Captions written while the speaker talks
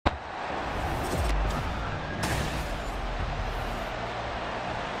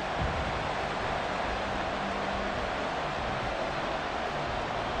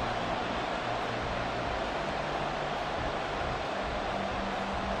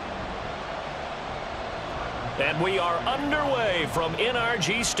And we are underway from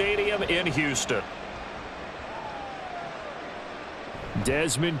NRG Stadium in Houston.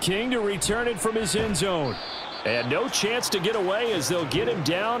 Desmond King to return it from his end zone. And no chance to get away as they'll get him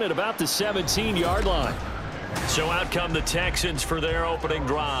down at about the 17-yard line. So out come the Texans for their opening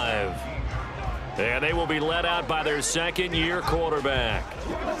drive. And they will be led out by their second-year quarterback.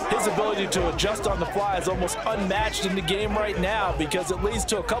 His ability to adjust on the fly is almost unmatched in the game right now because it leads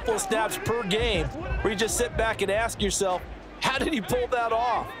to a couple of snaps per game where you just sit back and ask yourself, how did he pull that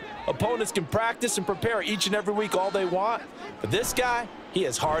off? Opponents can practice and prepare each and every week all they want, but this guy, he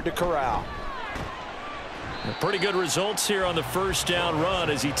is hard to corral. Pretty good results here on the first down run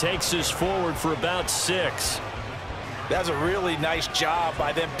as he takes this forward for about 6. That's a really nice job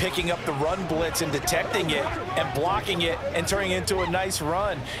by them picking up the run blitz and detecting it and blocking it and turning it into a nice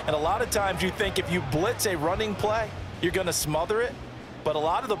run. And a lot of times you think if you blitz a running play, you're going to smother it. But a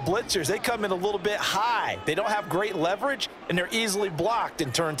lot of the blitzers, they come in a little bit high. They don't have great leverage, and they're easily blocked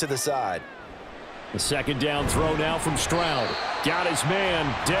and turned to the side. The second down throw now from Stroud. Got his man,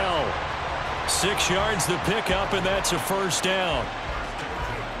 Dell. 6 yards the pickup, and that's a first down.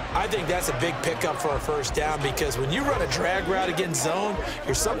 I think that's a big pickup for a first down because when you run a drag route against zone,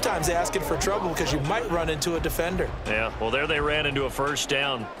 you're sometimes asking for trouble because you might run into a defender. Yeah, well, there they ran into a first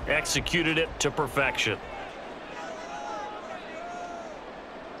down, executed it to perfection.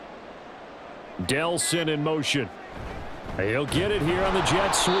 Delson in motion. He'll get it here on the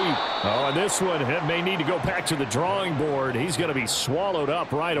jet sweep. Oh, and this one may need to go back to the drawing board. He's going to be swallowed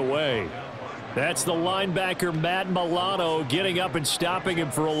up right away. That's the linebacker, Matt Milano, getting up and stopping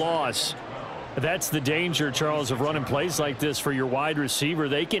him for a loss. That's the danger, Charles, of running plays like this for your wide receiver.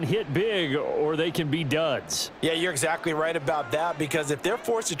 They can hit big or they can be duds. Yeah, you're exactly right about that because if they're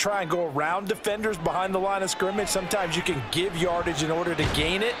forced to try and go around defenders behind the line of scrimmage, sometimes you can give yardage in order to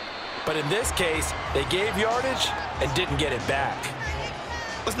gain it. But in this case, they gave yardage and didn't get it back.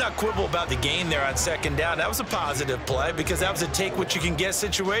 Let's not quibble about the gain there on second down. That was a positive play because that was a take-what-you-can-get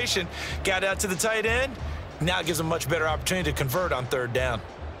situation. Got out to the tight end. Now it gives them a much better opportunity to convert on third down.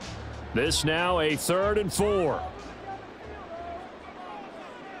 This now a 3rd and 4.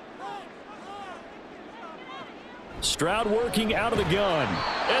 Stroud working out of the gun.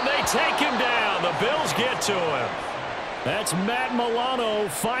 And they take him down. The Bills get to him. That's Matt Milano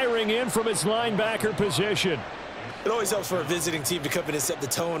firing in from his linebacker position. It always helps for a visiting team to come in and set the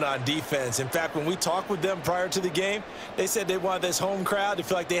tone on defense. In fact, when we talked with them prior to the game, they said they wanted this home crowd to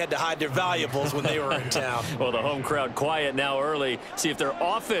feel like they had to hide their valuables when they were in town. Well, the home crowd quiet now early. See if their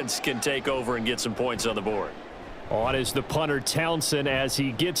offense can take over and get some points on the board. On is the punter Townsend as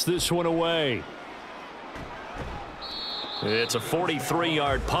he gets this one away. It's a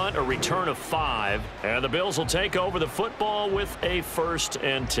 43-yard punt, a return of 5, and the Bills will take over the football with a 1st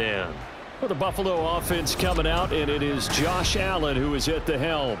and 10. Well, the Buffalo offense coming out, and it is Josh Allen who is at the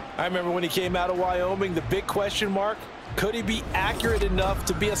helm. I remember when he came out of Wyoming, the big question mark, could he be accurate enough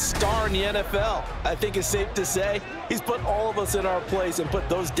to be a star in the NFL? I think it's safe to say he's put all of us in our place and put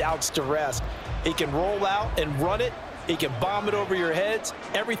those doubts to rest. He can roll out and run it. He can bomb it over your heads,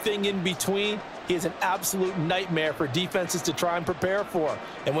 everything in between. He is an absolute nightmare for defenses to try and prepare for.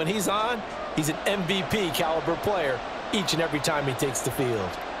 And when he's on, he's an MVP caliber player each and every time he takes the field.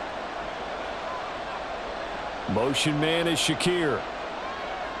 Motion man is Shakir.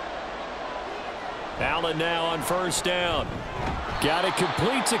 Allen now on first down. Got it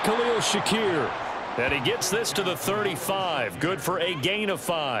complete to Khalil Shakir. And he gets this to the 35. Good for a gain of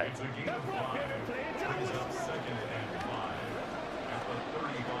 5.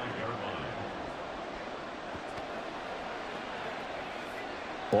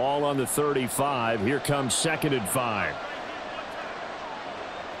 Ball on the 35. Here comes 2nd and 5.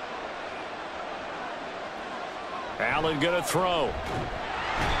 Allen going to throw.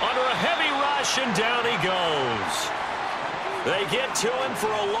 Under a heavy rush, and down he goes. They get to him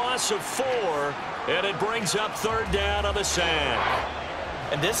for a loss of 4, and it brings up 3rd down on the sack.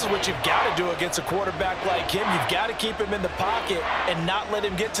 And this is what you've got to do against a quarterback like him. You've got to keep him in the pocket and not let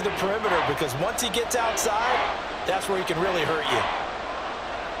him get to the perimeter because once he gets outside, that's where he can really hurt you.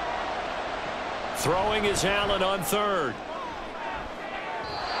 Throwing is Allen on 3rd.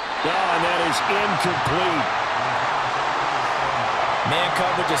 And that is incomplete. Man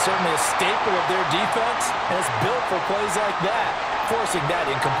coverage is certainly a staple of their defense, and it's built for plays like that, forcing that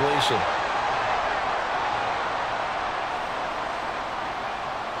incompletion.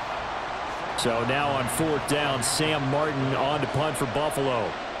 So now on 4th down, Sam Martin on to punt for Buffalo.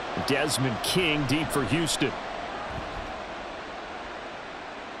 Desmond King deep for Houston.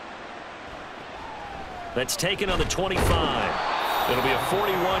 That's taken on the 25. It'll be a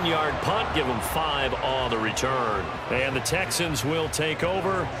 41-yard punt, give them 5 on the return. And the Texans will take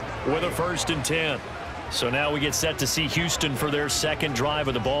over with a 1st and 10. So now we get set to see Houston for their second drive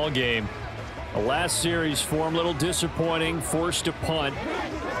of the ball game. The last series for them, a little disappointing, forced to punt.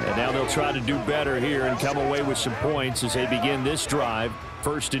 And now they'll try to do better here and come away with some points as they begin this drive,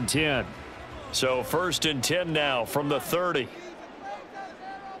 1st and 10. So 1st and 10 now from the 30.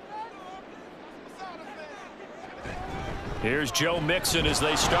 Here's Joe Mixon as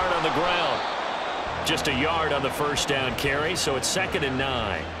they start on the ground. Just a yard on the 1st down carry, so it's 2nd and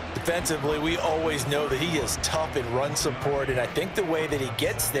 9. Defensively, we always know that he is tough in run support, and I think the way that he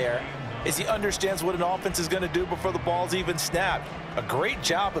gets there is he understands what an offense is going to do before the ball's even snapped. A great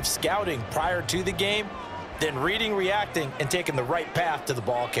job of scouting prior to the game, then reading, reacting, and taking the right path to the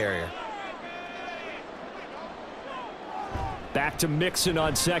ball carrier. Back to Mixon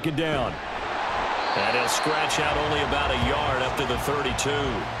on 2nd down. And he'll scratch out only about a yard up to the 32.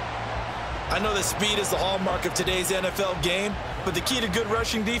 I know that speed is the hallmark of today's NFL game, but the key to good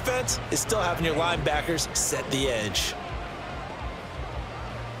rushing defense is still having your linebackers set the edge.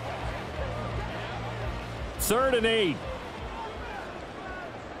 3rd and 8.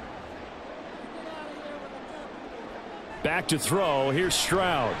 Back to throw. Here's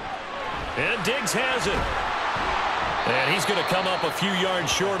Stroud. And Diggs has it. And he's going to come up a few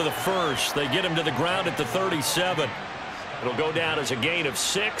yards short of the 1st. They get him to the ground at the 37. It'll go down as a gain of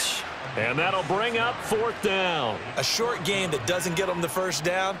 6, and that'll bring up 4th down. A short gain that doesn't get them the 1st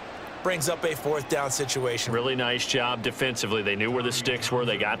down brings up a 4th down situation. Really nice job defensively. They knew where the sticks were.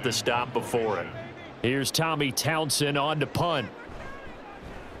 They got the stop before it. Here's Tommy Townsend on to punt.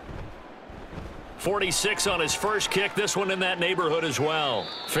 46 on his first kick. This one in that neighborhood as well.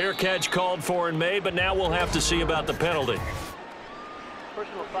 Fair catch called for and made, but now we'll have to see about the penalty.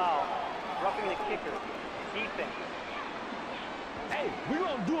 Personal foul, roughing the kicker, defense. Hey, we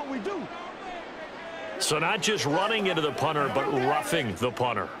gonna do what we do. So not just running into the punter, but roughing the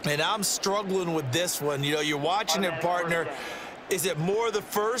punter. And I'm struggling with this one. You know, you're watching it, partner. Is it more the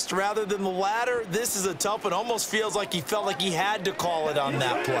first rather than the latter? This is a tough one. Almost feels like he felt like he had to call it on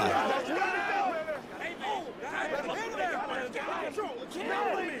that play.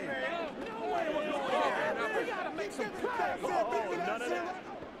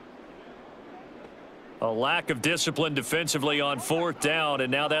 A lack of discipline defensively on 4th down,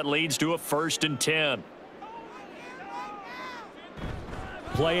 and now that leads to a 1st and 10.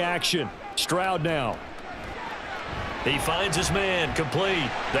 Play action. Stroud now. He finds his man, complete.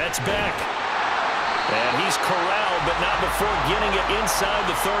 That's Beck. And he's corralled, but not before getting it inside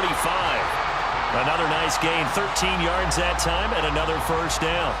the 35. Another nice gain, 13 yards that time, and another 1st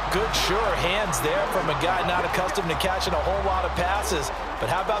down. Good, sure hands there from a guy not accustomed to catching a whole lot of passes. But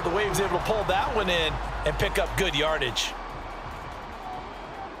how about the way he was able to pull that one in and pick up good yardage?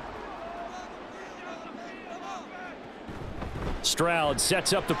 Stroud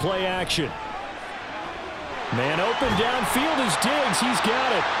sets up the play action. Man open downfield is Diggs. He's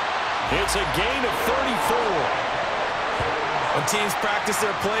got it. It's a gain of 34. When teams practice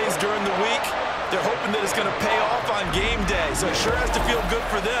their plays during the week, they're hoping that it's going to pay off on game day. So it sure has to feel good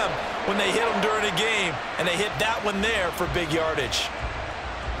for them when they hit them during a game, and they hit that one there for big yardage.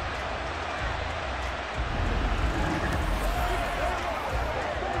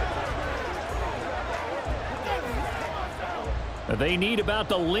 They need about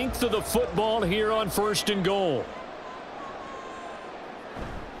the length of the football here on 1st and goal.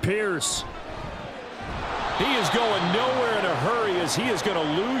 Pierce. He is going nowhere in a hurry as he is going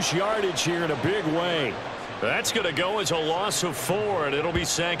to lose yardage here in a big way. That's going to go as a loss of 4, and it'll be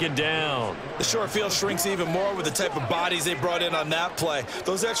 2nd down. The short field shrinks even more with the type of bodies they brought in on that play.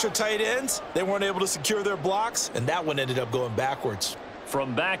 Those extra tight ends, they weren't able to secure their blocks, and that one ended up going backwards.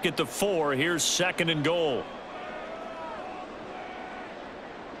 From back at the 4, here's 2nd and goal.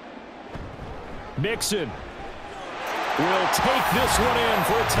 Mixon will take this one in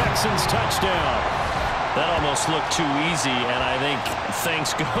for a Texans touchdown. That almost looked too easy, and I think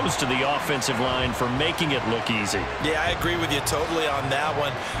thanks goes to the offensive line for making it look easy. Yeah, I agree with you totally on that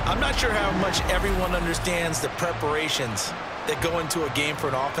one. I'm not sure how much everyone understands the preparations that go into a game for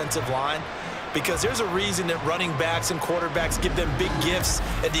an offensive line, because there's a reason that running backs and quarterbacks give them big gifts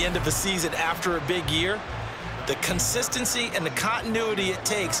at the end of the season after a big year. The consistency and the continuity it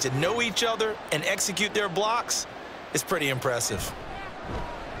takes to know each other and execute their blocks is pretty impressive.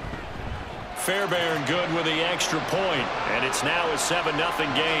 Fairbairn good with the extra point, and it's now a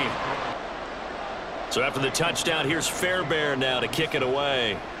 7-0 game. So after the touchdown, here's Fairbairn now to kick it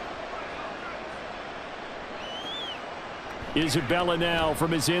away. Isabella now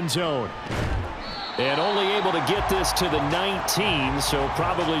from his end zone. And only able to get this to the 19, so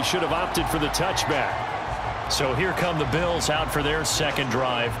probably should have opted for the touchback. So here come the Bills out for their second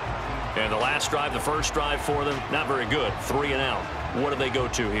drive. And the last drive, the first drive for them, not very good. 3 and out. What do they go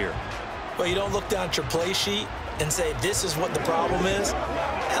to here? Well, you don't look down at your play sheet and say, this is what the problem is.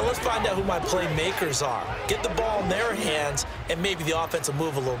 And let's find out who my playmakers are. Get the ball in their hands, and maybe the offense will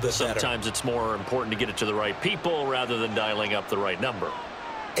move a little bit better. Sometimes it's more important to get it to the right people rather than dialing up the right number.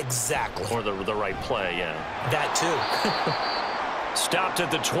 Exactly. Or the right play, yeah. That too. Stopped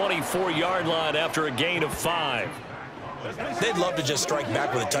at the 24-yard line after a gain of 5. They'd love to just strike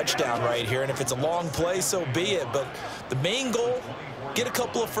back with a touchdown right here, and if it's a long play, so be it. But the main goal, get a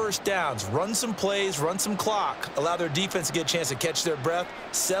couple of first downs, run some plays, run some clock, allow their defense to get a chance to catch their breath,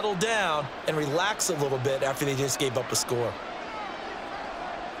 settle down, and relax a little bit after they just gave up a score.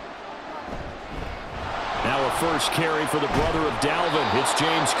 Now a first carry for the brother of Dalvin. It's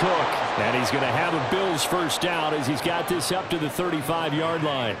James Cook, and he's going to have a Bills first down as he's got this up to the 35-yard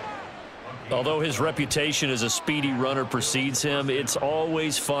line. Although his reputation as a speedy runner precedes him, it's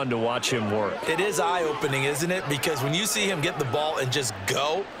always fun to watch him work. It is eye-opening, isn't it? Because when you see him get the ball and just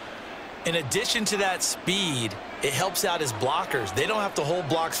go, in addition to that speed, it helps out his blockers. They don't have to hold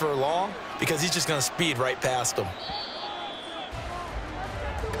blocks for long because he's just going to speed right past them.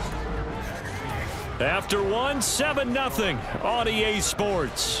 After one, 7-0 on EA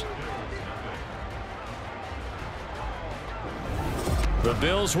Sports. The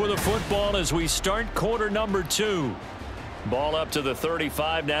Bills with the football as we start quarter number 2. Ball up to the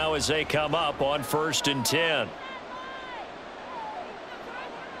 35 now as they come up on 1st and 10.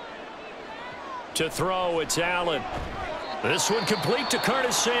 To throw, it's Allen. This one complete to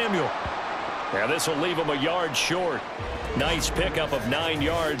Curtis Samuel. Now this will leave him a yard short. Nice pickup of 9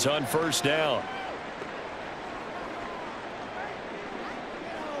 yards on 1st down.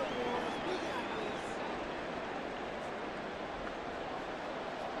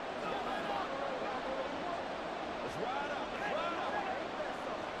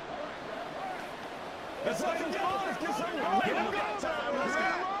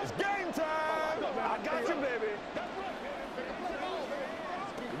 It's game time. I got you, baby.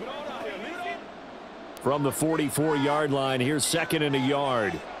 From the 44-yard line, here's 2nd and a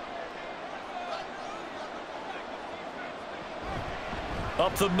yard.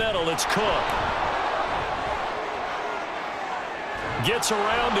 Up the middle, it's Cook. Gets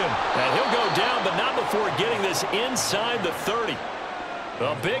around him, and he'll go down, but not before getting this inside the 30.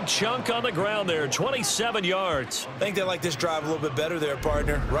 A big chunk on the ground there, 27 yards. I think they like this drive a little bit better there,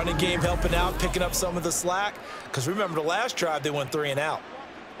 partner. Running game helping out, picking up some of the slack. Because remember, the last drive, they went 3 and out.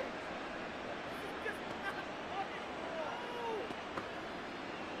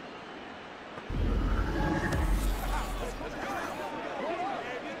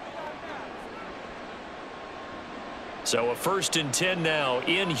 So a 1st and 10 now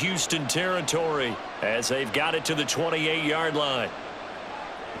in Houston territory as they've got it to the 28-yard line.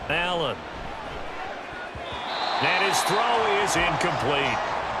 Allen. And his throw is incomplete.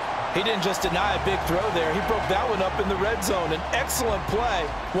 He didn't just deny a big throw there. He broke that one up in the red zone. An excellent play,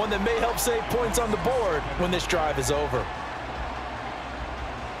 one that may help save points on the board when this drive is over.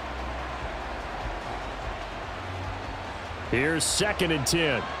 Here's 2nd and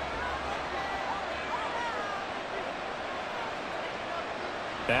 10.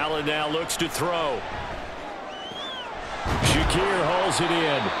 Allen now looks to throw. Shakir hauls it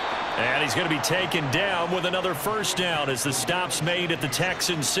in. And he's going to be taken down with another first down as the stop's made at the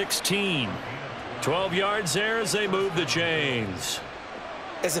Texans 16. 12 yards there as they move the chains.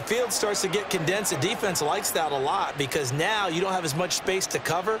 As the field starts to get condensed, the defense likes that a lot because now you don't have as much space to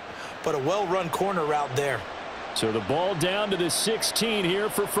cover, but a well-run corner route there. So the ball down to the 16 here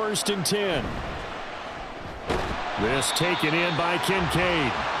for 1st and 10. This taken in by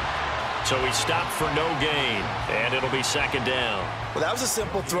Kincaid. So he stopped for no gain, and it'll be 2nd down. Well, that was a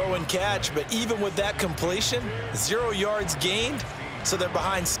simple throw and catch, but even with that completion, 0 yards gained, so they're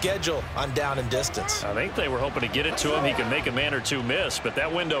behind schedule on down and distance. I think they were hoping to get it to him. He could make a man or two miss, but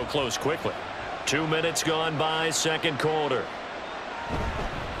that window closed quickly. 2 minutes gone by, 2nd quarter.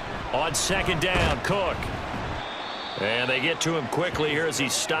 On 2nd down, Cook. And they get to him quickly here as he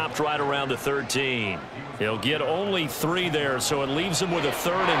stopped right around the 13. He'll get only 3 there, so it leaves him with a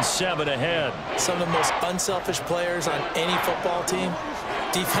 3rd and 7 ahead. Some of the most unselfish players on any football team,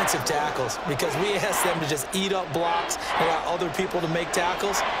 defensive tackles, because we ask them to just eat up blocks and allow other people to make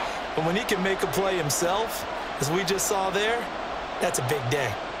tackles. But when he can make a play himself, as we just saw there, that's a big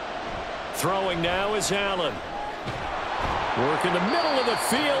day. Throwing now is Allen. Work in the middle of the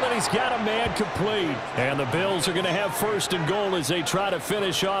field, and he's got a man complete. And the Bills are going to have first and goal as they try to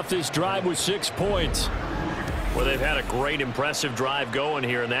finish off this drive with 6 points. Well, they've had a great, impressive drive going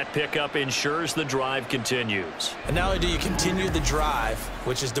here, and that pickup ensures the drive continues. And not only do you continue the drive,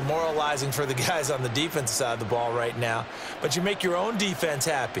 which is demoralizing for the guys on the defensive side of the ball right now, but you make your own defense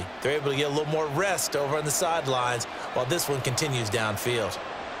happy. They're able to get a little more rest over on the sidelines while this one continues downfield.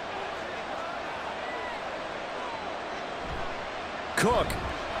 Cook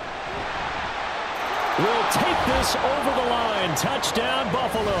will take this over the line. Touchdown,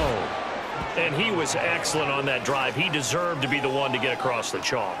 Buffalo. And he was excellent on that drive. He deserved to be the one to get across the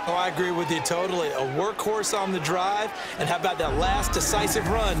chalk. Oh, I agree with you totally. A workhorse on the drive, and how about that last decisive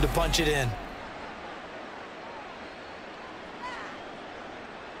run to punch it in?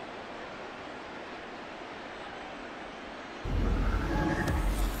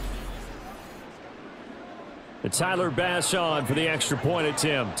 And Tyler Bass on for the extra point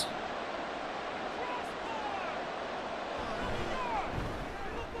attempt.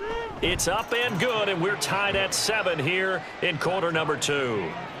 It's up and good, and we're tied at 7 here in quarter number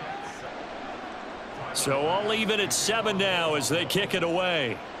 2. So all even at 7 now as they kick it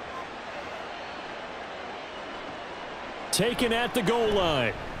away. Taken at the goal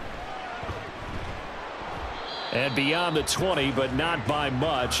line. And beyond the 20, but not by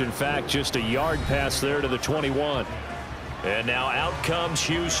much. In fact, just a yard pass there to the 21. And now out comes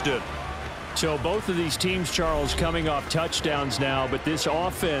Houston. So both of these teams, Charles, coming off touchdowns now, but this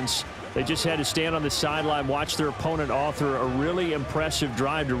offense, they just had to stand on the sideline, watch their opponent author a really impressive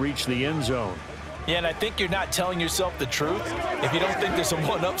drive to reach the end zone. Yeah, and I think you're not telling yourself the truth if you don't think there's some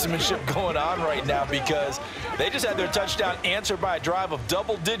one-upsmanship going on right now, because they just had their touchdown answered by a drive of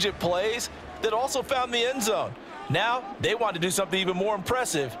double-digit plays that also found the end zone. Now they want to do something even more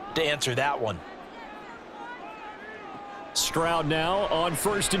impressive to answer that one. Stroud now on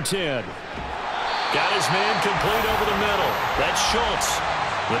 1st and 10. Got his man complete over the middle. That's Schultz.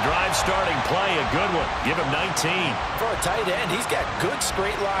 The drive starting play, a good one. Give him 19. For a tight end, he's got good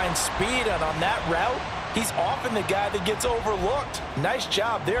straight line speed, and on that route, he's often the guy that gets overlooked. Nice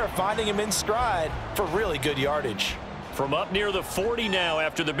job there finding him in stride for really good yardage. From up near the 40 now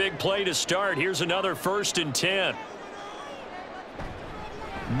after the big play to start, here's another 1st and 10.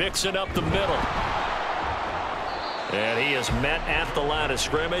 Mixing up the middle. And he is met at the line of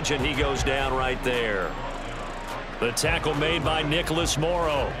scrimmage, and he goes down right there. The tackle made by Nicholas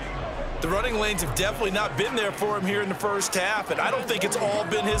Morrow. The running lanes have definitely not been there for him here in the first half, and I don't think it's all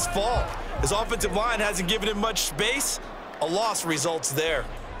been his fault. His offensive line hasn't given him much space. A loss results there.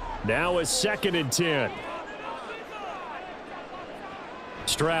 Now a 2nd and 10.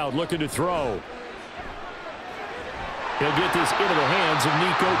 Stroud looking to throw. He'll get this into the hands of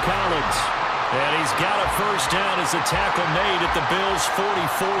Nico Collins. And he's got a first down as the tackle made at the Bills'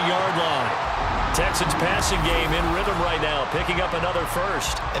 44-yard line. Texans passing game in rhythm right now, picking up another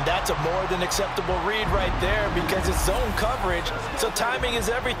first. And that's a more than acceptable read right there because it's zone coverage, so timing is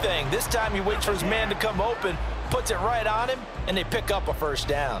everything. This time he waits for his man to come open, puts it right on him, and they pick up a first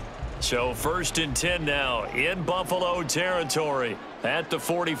down. So 1st and 10 now in Buffalo territory at the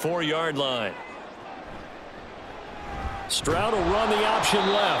 44-yard line. Stroud will run the option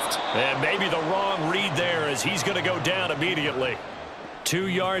left. And maybe the wrong read there as he's going to go down immediately. 2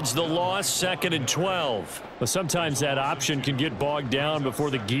 yards the loss, 2nd and 12. Well, sometimes that option can get bogged down before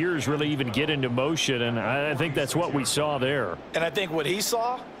the gears really even get into motion, and I think that's what we saw there. And I think what he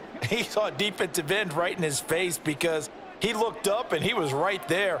saw a defensive end right in his face because he looked up and he was right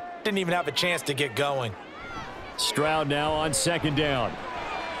there. Didn't even have a chance to get going. Stroud now on 2nd down.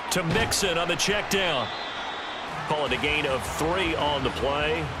 To Mixon on the check down. Call it a gain of 3 on the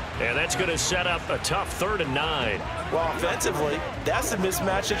play. And that's going to set up a tough 3rd and 9. Well, offensively, that's the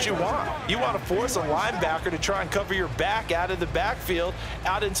mismatch that you want. You want to force a linebacker to try and cover your back out of the backfield,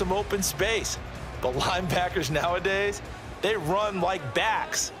 out in some open space. But linebackers nowadays, they run like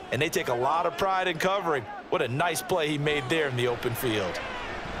backs, and they take a lot of pride in covering. What a nice play he made there in the open field.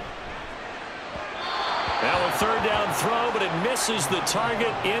 Now a 3rd down throw, but it misses the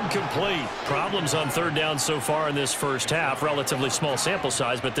target, incomplete. Problems on 3rd down so far in this first half. Relatively small sample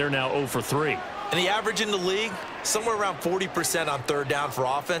size, but they're now 0 for 3. And the average in the league, somewhere around 40% on 3rd down for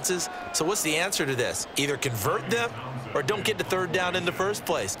offenses. So what's the answer to this? Either convert them or don't get to 3rd down in the first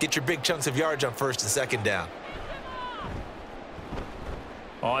place. Get your big chunks of yards on 1st and 2nd down.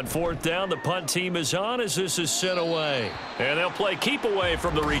 On 4th down, the punt team is on as this is sent away. And they'll play keep away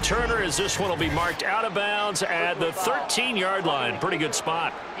from the returner as this one will be marked out of bounds at the 13-yard line. Pretty good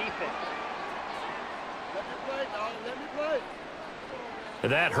spot.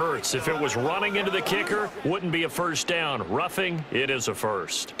 That hurts. If it was running into the kicker, wouldn't be a first down. Roughing, it is a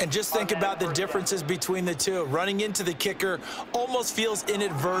first. And just think about the differences between the two. Running into the kicker almost feels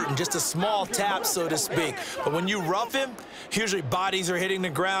inadvertent, just a small tap, so to speak. But when you rough him, usually bodies are hitting the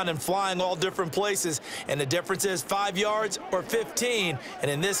ground and flying all different places. And the difference is 5 yards or 15. And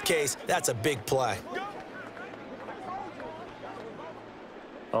in this case, that's a big play.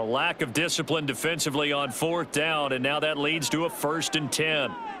 A lack of discipline defensively on 4th down, and now that leads to a 1st and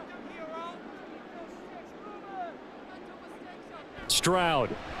 10. Stroud.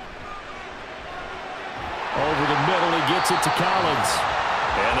 Over the middle, he gets it to Collins.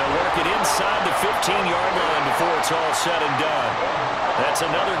 And they'll work it inside the 15-yard line before it's all said and done. That's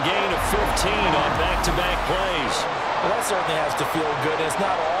another gain of 15 on back-to-back plays. Well, that certainly has to feel good. And it's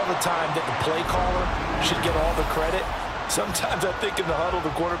not all the time that the play caller should get all the credit. Sometimes I think in the huddle,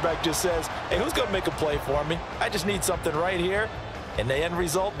 the quarterback just says, hey, who's going to make a play for me? I just need something right here. And the end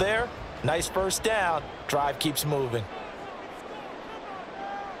result there, nice first down. Drive keeps moving.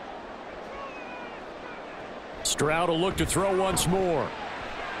 Stroud will look to throw once more.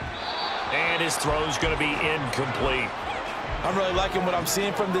 And his throw's going to be incomplete. I'm really liking what I'm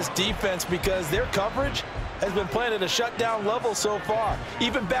seeing from this defense because their coverage has been playing at a shutdown level so far,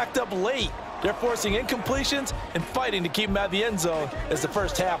 even backed up late. They're forcing incompletions and fighting to keep them out of the end zone as the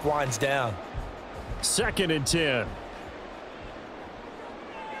first half winds down. 2nd and 10.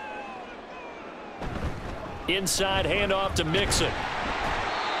 Inside handoff to Mixon.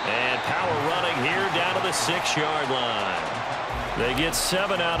 And power running here down to the 6-yard line. They get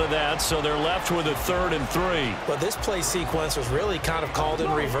 7 out of that, so they're left with a 3rd and 3. Well, this play sequence was really kind of called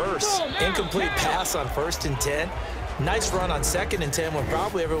in reverse. Incomplete pass on 1st and 10. Nice run on 2nd and 10 when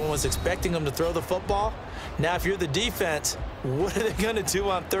probably everyone was expecting them to throw the football. Now, if you're the defense, what are they going to do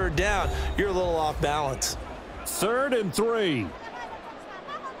on 3rd down? You're a little off balance. 3rd and 3.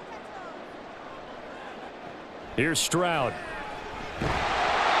 Here's Stroud.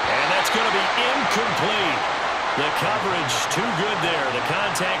 And that's going to be incomplete. The coverage too good there. The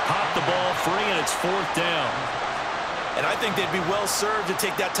contact popped the ball free, and it's 4th down. And I think they'd be well served to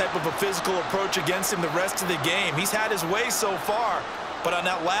take that type of a physical approach against him the rest of the game. He's had his way so far, but on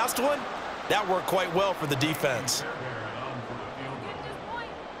that last one, that worked quite well for the defense.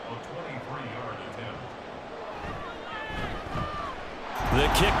 The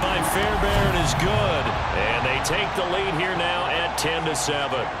kick by Fairbairn is good, and they take the lead here now at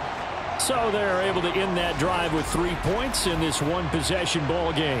 10-7. So they're able to end that drive with 3 points in this one-possession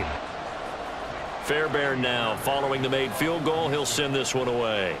ball game. Fairbairn now, following the made field goal, he'll send this one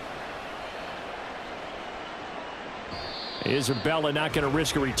away. Isabella not going to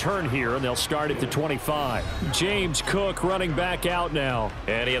risk a return here, and they'll start at the 25. James Cook running back out now.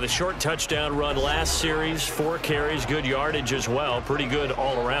 And he had a short touchdown run last series, 4 carries, good yardage as well. Pretty good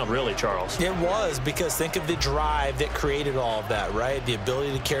all around, really, Charles. It was, because think of the drive that created all of that, right? The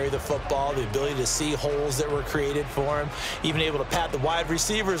ability to carry the football, the ability to see holes that were created for him, even able to pat the wide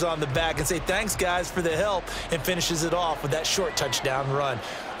receivers on the back and say, thanks, guys, for the help, and finishes it off with that short touchdown run.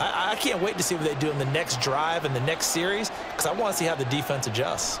 I can't wait to see what they do in the next drive and the next series, because I want to see how the defense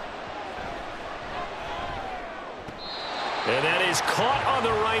adjusts. And that is caught on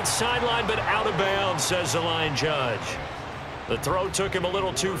the right sideline, but out of bounds, says the line judge. The throw took him a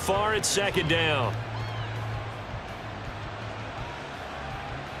little too far. It's 2nd down.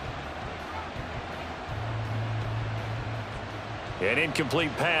 An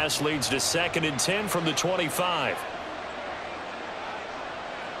incomplete pass leads to 2nd and 10 from the 25.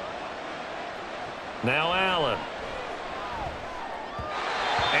 Now Allen.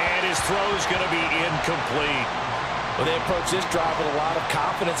 And his throw's going to be incomplete. Well, they approached this drive with a lot of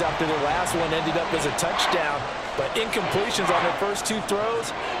confidence after their last one ended up as a touchdown. But incompletions on their first 2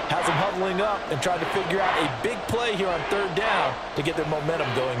 throws has them huddling up and trying to figure out a big play here on 3rd down to get their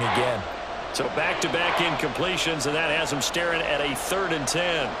momentum going again. So back-to-back incompletions, and that has them staring at a 3rd and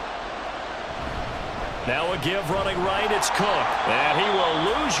 10. Now a give running right, it's Cook. And he will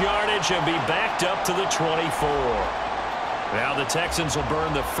lose yardage and be backed up to the 24. Now the Texans will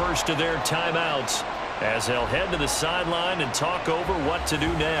burn the first of their timeouts as they'll head to the sideline and talk over what to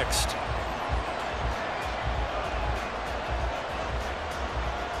do next.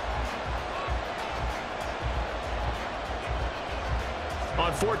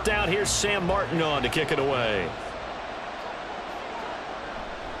 On 4th down, here's Sam Martin on to kick it away.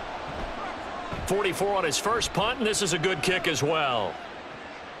 44 on his first punt, and this is a good kick as well.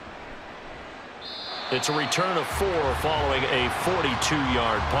 It's a return of 4 following a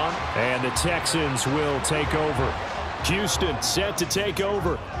 42-yard punt. And the Texans will take over. Houston set to take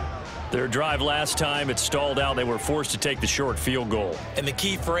over. Their drive last time, it stalled out. They were forced to take the short field goal. And the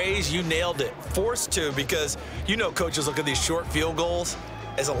key phrase, you nailed it, forced to, because you know coaches look at these short field goals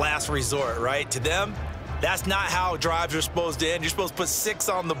as a last resort, right? To them, that's not how drives are supposed to end. You're supposed to put 6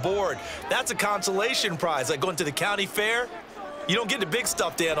 on the board. That's a consolation prize, like going to the county fair. You don't get the big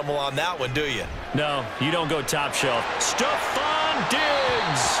stuffed animal on that one, do you? No, you don't go top shelf. Stefon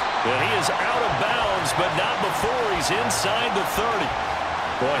Diggs. And he is out of bounds, but not before he's inside the 30.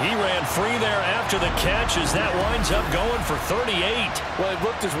 Boy, he ran free there after the catch as that winds up going for 38. Well, it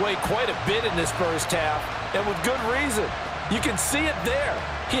looked his way quite a bit in this first half, and with good reason. You can see it there.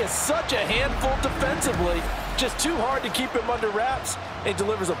 He is such a handful defensively, just too hard to keep him under wraps, and he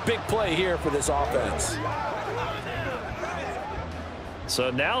delivers a big play here for this offense.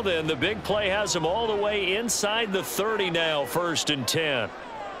 So now then, the big play has him all the way inside the 30 now, 1st and 10.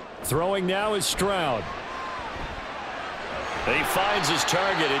 Throwing now is Stroud. He finds his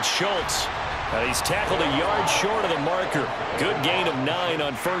target. It's Schultz. He's tackled a yard short of the marker. Good gain of 9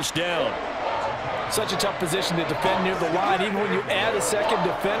 on 1st down. Such a tough position to defend near the line, even when you add a second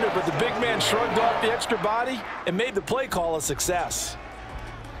defender, but the big man shrugged off the extra body and made the play call a success.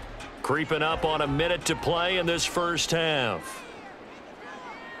 Creeping up on a minute to play in this first half.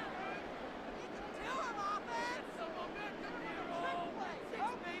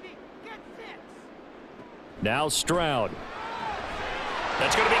 Now Stroud.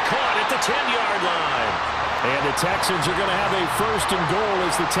 That's going to be caught at the 10-yard line. And the Texans are going to have a 1st and goal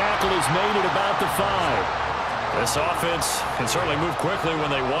as the tackle is made at about the 5. This offense can certainly move quickly when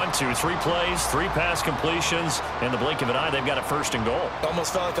they want to. 3 plays, 3 pass completions. In the blink of an eye, they've got a 1st and goal.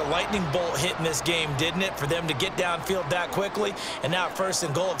 Almost felt like a lightning bolt hit in this game, didn't it? For them to get downfield that quickly. And now 1st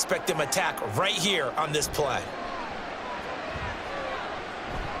and goal, expect them to attack right here on this play.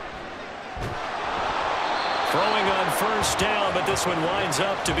 Throwing on 1st down, but this one winds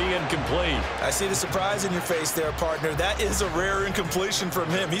up to be incomplete. I see the surprise in your face there, partner. That is a rare incompletion from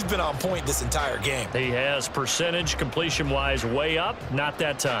him. He's been on point this entire game. He has percentage completion-wise way up, not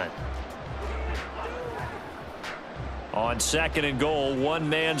that time. On 2nd and goal, one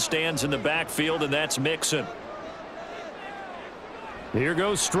man stands in the backfield, and that's Mixon. Here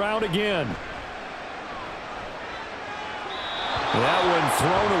goes Stroud again. That one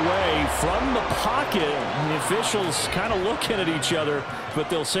thrown away from the pocket. The officials kind of looking at each other, but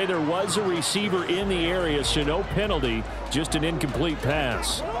they'll say there was a receiver in the area, so no penalty, just an incomplete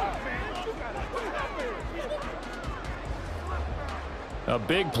pass. A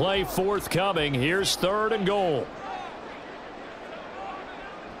big play forthcoming. Here's 3rd and goal.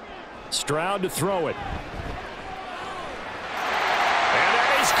 Stroud to throw it. And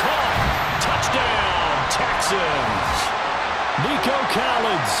that is caught. Touchdown, Texans. Nico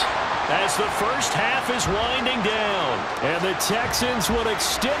Collins. As the first half is winding down. And the Texans will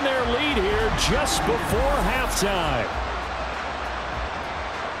extend their lead here just before halftime.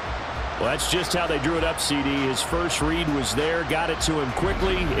 Well, that's just how they drew it up, CD. His first read was there, got it to him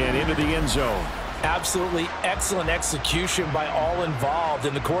quickly, and into the end zone. Absolutely excellent execution by all involved.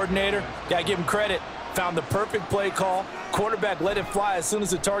 And the coordinator, gotta give him credit, found the perfect play call. Quarterback let it fly as soon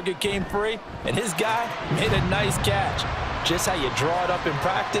as the target came free, and his guy made a nice catch. Just how you draw it up in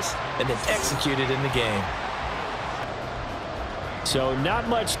practice and then execute it in the game. So not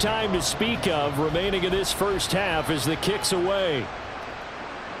much time to speak of remaining in this first half as the kick's away.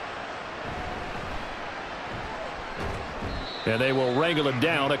 And they will wrangle it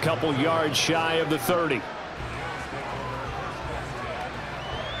down a couple yards shy of the 30.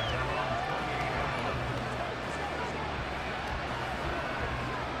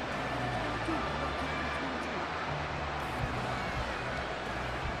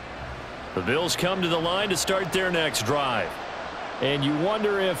 The Bills come to the line to start their next drive. And you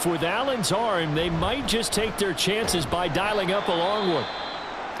wonder if with Allen's arm, they might just take their chances by dialing up a long one.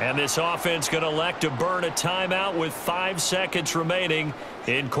 And this offense going to elect to burn a timeout with 5 seconds remaining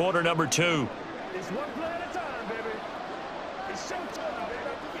in quarter number 2. It's one play at a time, baby. It's showtime, baby.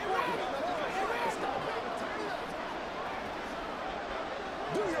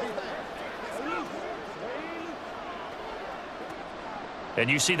 Do your thing. And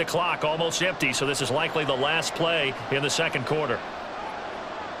you see the clock almost empty, so this is likely the last play in the second quarter.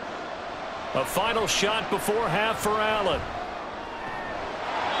 A final shot before half for Allen.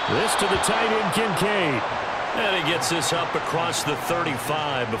 This to the tight end, Kincaid. And he gets this up across the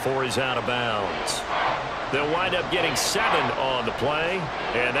 35 before he's out of bounds. They'll wind up getting 7 on the play,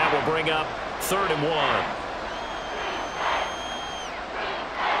 and that will bring up 3rd and 1.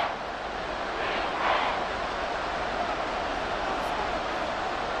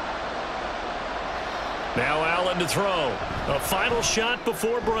 Now Allen Allen to throw. A final shot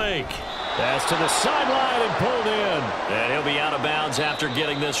before break. Pass to the sideline and pulled in. And he'll be out of bounds after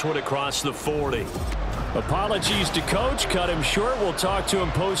getting this one across the 40. Apologies to coach. Cut him short. We'll talk to him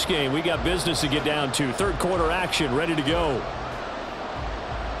postgame. We got business to get down to. Third quarter action ready to go.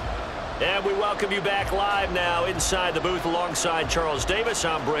 And we welcome you back live now inside the booth alongside Charles Davis.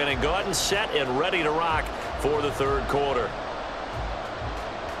 I'm Brandon Gaudin, set and ready to rock for the third quarter.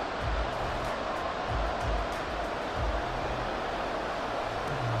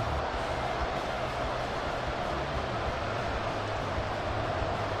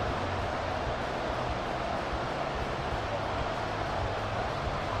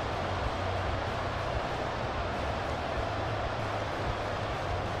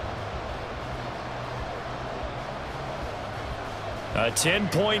 A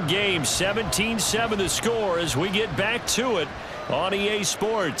 10-point game, 17-7 the score as we get back to it on EA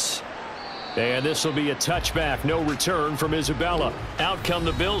Sports. And this will be a touchback, no return from Isabella. Out come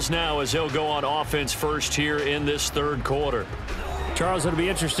the Bills now as they'll go on offense first here in this third quarter. Charles, it'll be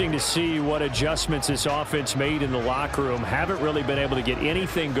interesting to see what adjustments this offense made in the locker room. Haven't really been able to get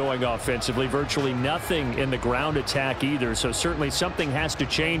anything going offensively, virtually nothing in the ground attack either. So certainly something has to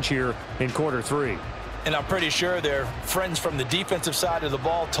change here in quarter three. And I'm pretty sure their friends from the defensive side of the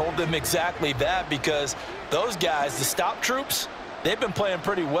ball told them exactly that, because those guys, the stop troops, they've been playing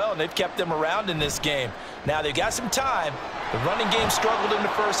pretty well, and they've kept them around in this game. Now, they've got some time. The running game struggled in the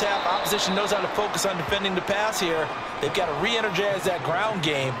first half. Opposition knows how to focus on defending the pass here. They've got to re-energize that ground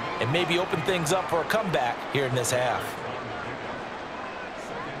game and maybe open things up for a comeback here in this half.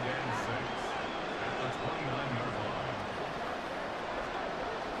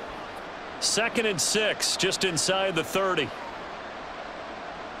 Second and 6, just inside the 30.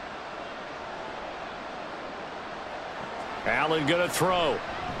 Allen going to throw.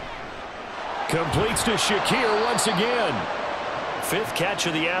 Completes to Shakir once again. Fifth catch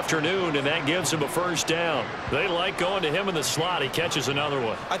of the afternoon, and that gives him a first down. They like going to him in the slot. He catches another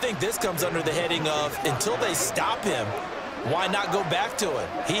one. I think this comes under the heading of, until they stop him, why not go back to it?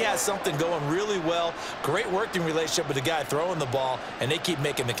 He has something going really well. Great working relationship with the guy throwing the ball, and they keep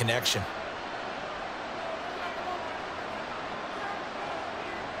making the connection.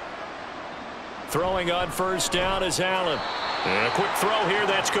 Throwing on first down is Allen. And a quick throw here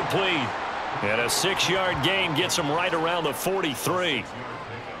that's complete. And a 6-yard gain gets him right around the 43.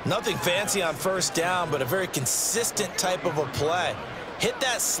 Nothing fancy on first down, but a very consistent type of a play. Hit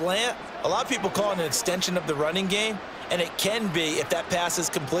that slant. A lot of people call it an extension of the running game, and it can be if that pass is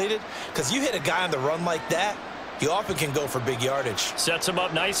completed, because you hit a guy on the run like that, you often can go for big yardage. Sets him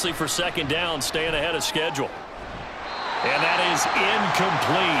up nicely for second down, staying ahead of schedule. And that is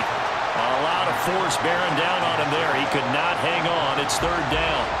incomplete. A lot of force bearing down on him there. He could not hang on. It's third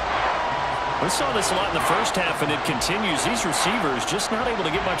down. We saw this a lot in the first half, and it continues. These receivers just not able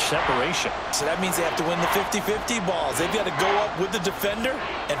to get much separation. So that means they have to win the 50-50 balls. They've got to go up with the defender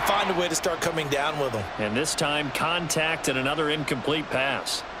and find a way to start coming down with them. And this time, contact and another incomplete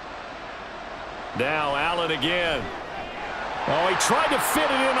pass. Now Allen again. Oh, he tried to fit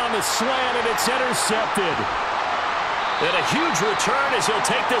it in on the slant, and it's intercepted. And a huge return as he'll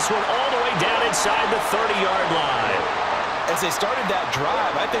take this one all the way down inside the 30-yard line. As they started that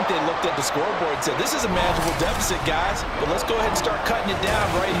drive, I think they looked at the scoreboard and said, this is a manageable deficit, guys, but let's go ahead and start cutting it down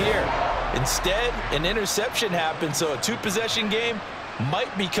right here. Instead, an interception happened, so a two-possession game might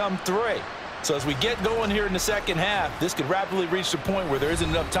become 3. So as we get going here in the second half, this could rapidly reach the point where there isn't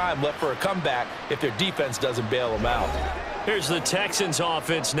enough time left for a comeback if their defense doesn't bail them out. Here's the Texans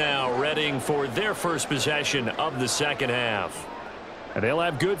offense now, readying for their first possession of the second half. And they'll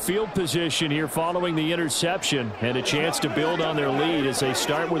have good field position here following the interception and a chance to build on their lead as they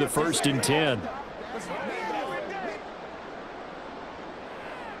start with a 1st and 10.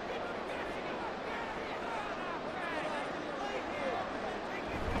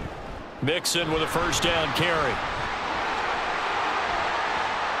 Mixon with a first down carry.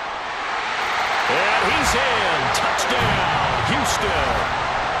 And he's in. Touchdown, Houston.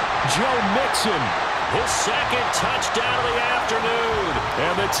 Joe Mixon. His second touchdown of the afternoon.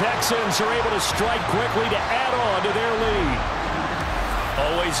 And the Texans are able to strike quickly to add on to their lead.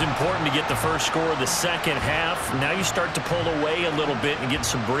 Always important to get the first score of the second half. Now you start to pull away a little bit and get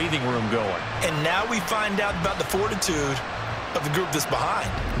some breathing room going. And now we find out about the fortitude of the group that's behind,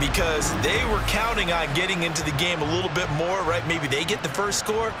 because they were counting on getting into the game a little bit more, right? Maybe they get the first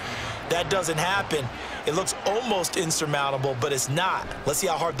score. That doesn't happen. It looks almost insurmountable, but it's not. Let's see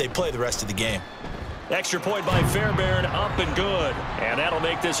how hard they play the rest of the game. Extra point by Fairbairn, up and good. And that'll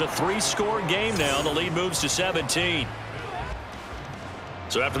make this a 3-score game now. The lead moves to 17.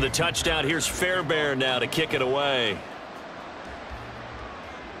 So after the touchdown, here's Fairbairn now to kick it away.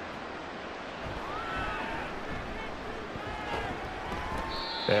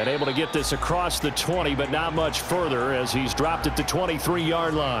 And able to get this across the 20, but not much further as he's dropped at the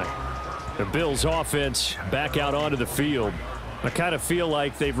 23-yard line. The Bills offense back out onto the field. I kind of feel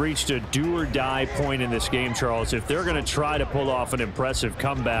like they've reached a do-or-die point in this game, Charles. If they're going to try to pull off an impressive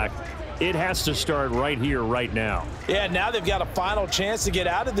comeback, it has to start right here, right now. Yeah, now they've got a final chance to get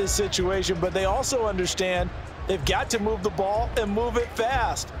out of this situation, but they also understand they've got to move the ball and move it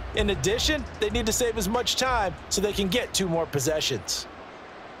fast. In addition, they need to save as much time so they can get 2 more possessions.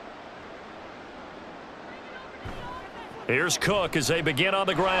 Here's Cook as they begin on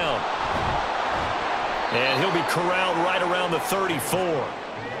the ground. And he'll be corralled right around the 34.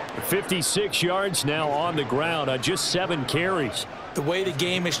 56 yards now on the ground on just 7 carries. The way the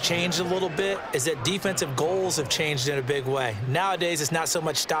game has changed a little bit is that defensive goals have changed in a big way. Nowadays, it's not so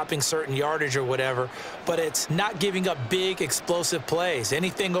much stopping certain yardage or whatever, but it's not giving up big, explosive plays.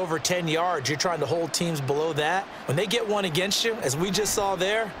 Anything over 10 yards, you're trying to hold teams below that. When they get one against you, as we just saw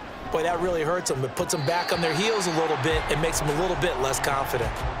there, boy, that really hurts them. It puts them back on their heels a little bit. It makes them a little bit less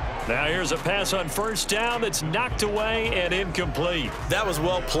confident. Now here's a pass on first down that's knocked away and incomplete. That was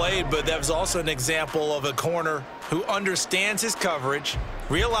well played, but that was also an example of a corner who understands his coverage,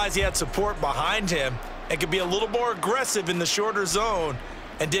 realized he had support behind him, and could be a little more aggressive in the shorter zone,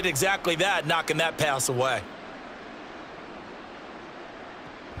 and did exactly that, knocking that pass away.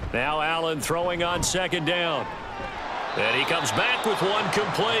 Now Allen throwing on second down. And he comes back with one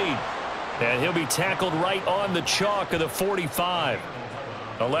complete. And he'll be tackled right on the chalk of the 45.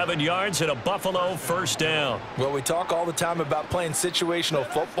 11 yards and a Buffalo first down. Well, we talk all the time about playing situational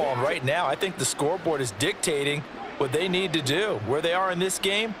football. And right now, I think the scoreboard is dictating what they need to do. Where they are in this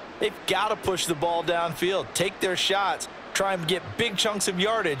game, they've got to push the ball downfield, take their shots, try and get big chunks of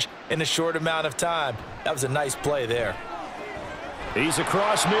yardage in a short amount of time. That was a nice play there. He's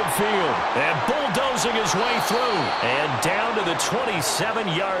across midfield and bulldozing his way through and down to the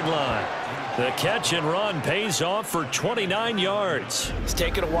 27-yard line. The catch and run pays off for 29 yards. It's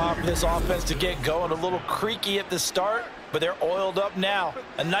taken a while for this offense to get going. A little creaky at the start, but they're oiled up now.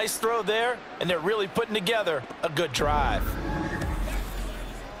 A nice throw there, and they're really putting together a good drive.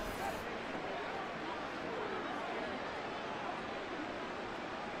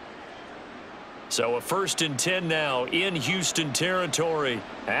 So a 1st and 10 now in Houston territory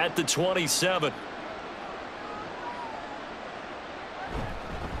at the 27.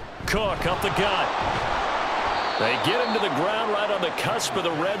 Cook up the gut. They get him to the ground right on the cusp of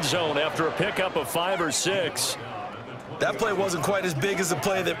the red zone after a pickup of 5 or 6. That play wasn't quite as big as the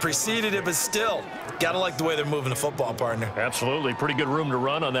play that preceded it, but still, gotta like the way they're moving the football, partner. Absolutely. Pretty good room to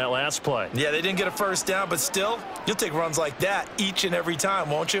run on that last play. Yeah, they didn't get a first down, but still, you'll take runs like that each and every time,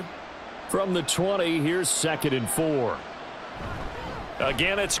 won't you? From the 20, here's 2nd and 4.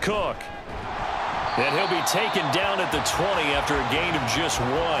 Again, it's Cook. And he'll be taken down at the 20 after a gain of just 1.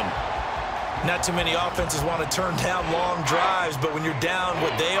 Not too many offenses want to turn down long drives, but when you're down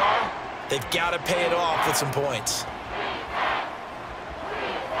what they are, they've got to pay it off with some points.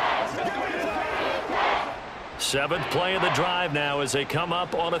 7th play of the drive now as they come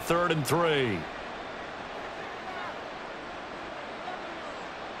up on a 3rd and 3.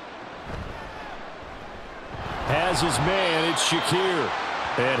 Has his man, it's Shakir.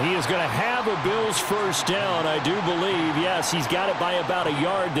 And he is going to have a Bills first down, I do believe. Yes, he's got it by about a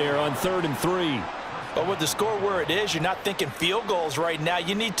yard there on 3rd and 3. But with the score where it is, you're not thinking field goals right now.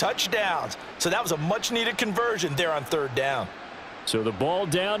 You need touchdowns. So that was a much-needed conversion there on 3rd down. So the ball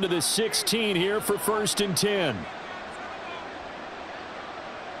down to the 16 here for 1st and 10.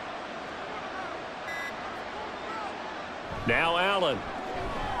 Now Allen.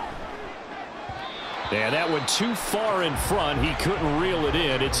 And that went too far in front. He couldn't reel it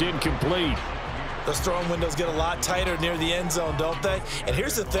in. It's incomplete. Those throwing windows get a lot tighter near the end zone, don't they? And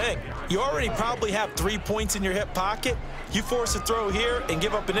here's the thing. You already probably have 3 points in your hip pocket. You force a throw here and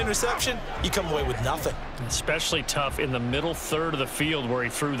give up an interception, you come away with nothing. Especially tough in the middle third of the field where he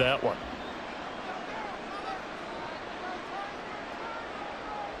threw that one.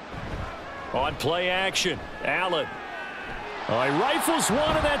 On play action, Allen. He rifles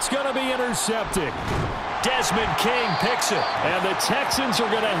one, and that's going to be intercepted. Desmond King picks it. And the Texans are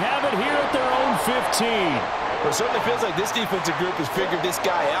going to have it here at their own 15. Well, it certainly feels like this defensive group has figured this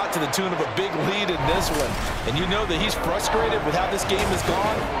guy out to the tune of a big lead in this one. And you know that he's frustrated with how this game has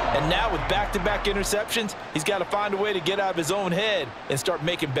gone. And now with back-to-back interceptions, he's got to find a way to get out of his own head and start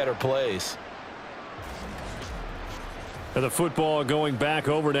making better plays. And the football going back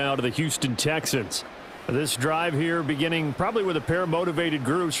over now to the Houston Texans. This drive here beginning probably with a pair of motivated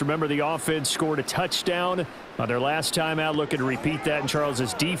groups. Remember, the offense scored a touchdown on their last time out. Looking to repeat that in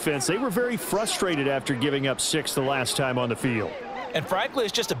Charles's defense. They were very frustrated after giving up 6 the last time on the field. And frankly,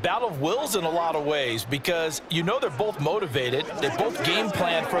 it's just a battle of wills in a lot of ways because you know they're both motivated. They both game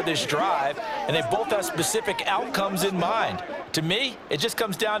plan for this drive, and they both have specific outcomes in mind. To me, it just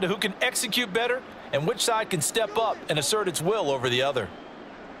comes down to who can execute better and which side can step up and assert its will over the other.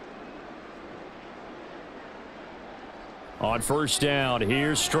 On first down,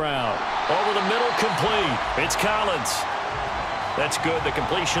 here's Stroud. Over the middle, complete. It's Collins. That's good. The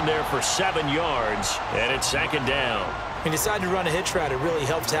completion there for 7 yards, and it's second down. When you decide to run a hitch route, it really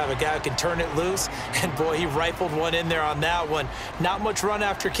helps to have a guy who can turn it loose. And, boy, he rifled one in there on that one. Not much run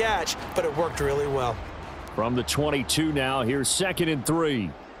after catch, but it worked really well. From the 22 now, here's 2nd and 3.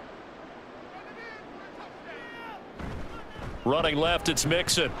 Running left, it's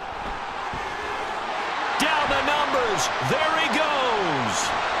Mixon. Down the numbers. There he goes.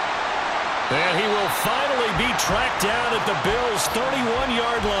 And he will finally be tracked down at the Bills'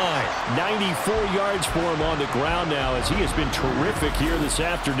 31-yard line. 94 yards for him on the ground now as he has been terrific here this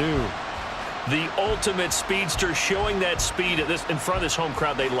afternoon. The ultimate speedster, showing that speed in front of this home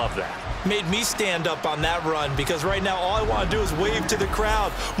crowd. They love that. Made me stand up on that run because right now all I want to do is wave to the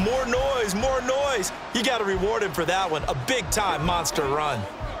crowd. More noise, more noise. You got to reward him for that one. A big-time monster run.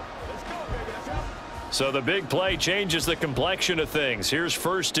 So the big play changes the complexion of things. Here's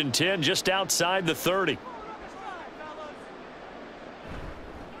 1st and 10 just outside the 30.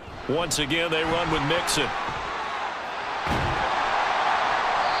 Once again, they run with Mixon.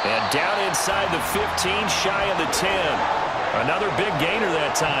 And down inside the 15, shy of the 10. Another big gainer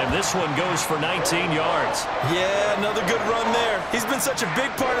that time. This one goes for 19 yards. Yeah, another good run there. He's been such a big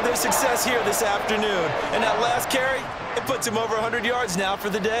part of their success here this afternoon. And that last carry, it puts him over 100 yards now for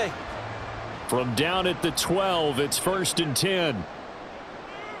the day. From down at the 12, it's 1st and 10.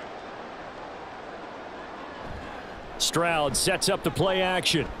 Stroud sets up the play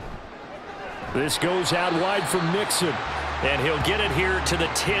action. This goes out wide for Mixon. And he'll get it here to the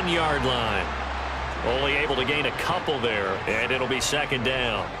 10-yard line. Only able to gain a couple there, and it'll be 2nd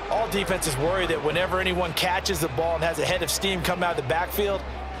down. All defenses worry that whenever anyone catches the ball and has a head of steam come out of the backfield,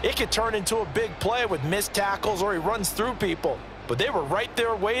 it could turn into a big play with missed tackles or he runs through people. But they were right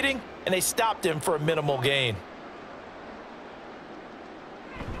there waiting, and they stopped him for a minimal gain.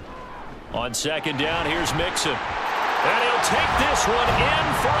 On 2nd down, here's Mixon. And he'll take this one in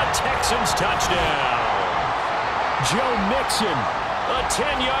for a Texans touchdown. Joe Mixon. A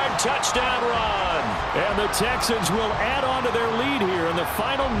 10-yard touchdown run. And the Texans will add on to their lead here in the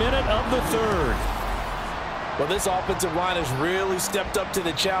final minute of the 3rd. Well, this offensive line has really stepped up to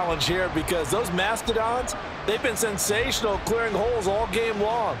the challenge here because those Mastodons, they've been sensational clearing holes all game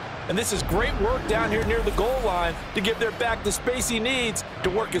long. And this is great work down here near the goal line to give their back the space he needs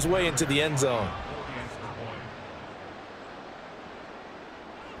to work his way into the end zone.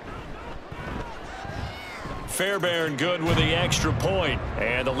 Fairbairn good with the extra point,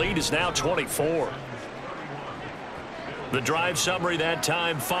 and the lead is now 24. The drive summary that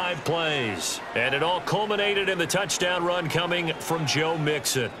time, 5 plays, and it all culminated in the touchdown run coming from Joe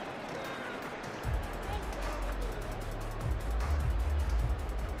Mixon.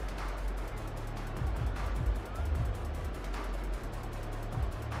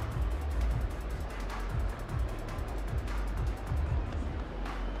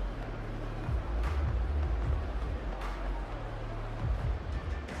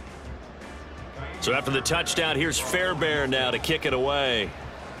 So after the touchdown, here's Fairbairn now to kick it away.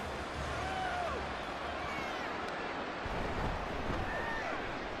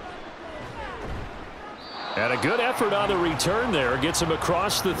 And a good effort on the return there. Gets him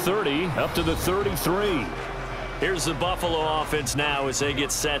across the 30, up to the 33. Here's the Buffalo offense now as they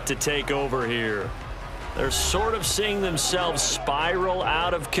get set to take over here. They're sort of seeing themselves spiral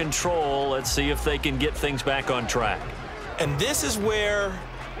out of control. Let's see if they can get things back on track. And this is where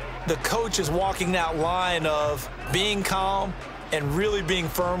the coach is walking that line of being calm and really being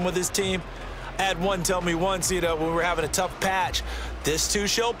firm with his team. I had one tell me once, when we were having a tough patch, this too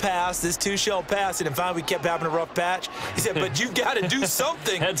shall pass, this too shall pass. And finally we kept having a rough patch. He said, but you've got to do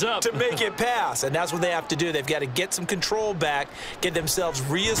something Heads up. to make it pass. And that's what they have to do. They've got to get some control back, get themselves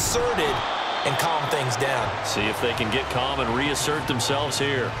reasserted, and calm things down. See if they can get calm and reassert themselves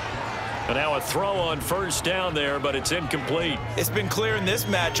here. And now a throw on first down there, but it's incomplete. It's been clear in this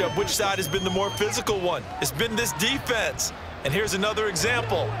matchup which side has been the more physical one. It's been this defense. And here's another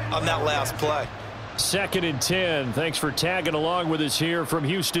example on that last play. 2nd and 10. Thanks for tagging along with us here from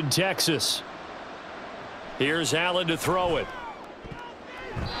Houston, Texas. Here's Allen to throw it.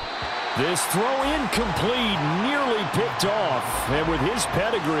 This throw incomplete, nearly picked off. And with his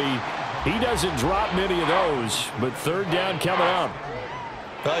pedigree, he doesn't drop many of those. But third down coming up.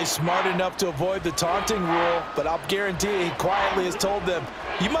 Well, he's smart enough to avoid the taunting rule, but I'll guarantee he quietly has told them,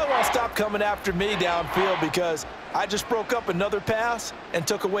 you might want to stop coming after me downfield because I just broke up another pass and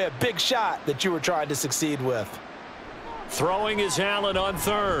took away a big shot that you were trying to succeed with. Throwing is Allen on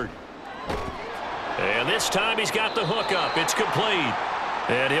third. And this time he's got the hook up. It's complete.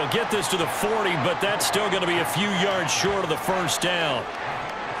 And he'll get this to the 40, but that's still going to be a few yards short of the first down.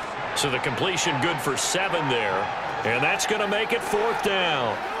 So the completion good for 7 there. And that's going to make it fourth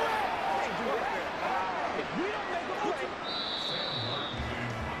down.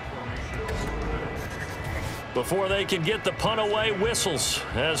 Before they can get the punt away, whistles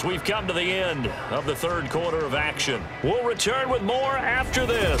as we've come to the end of the third quarter of action. We'll return with more after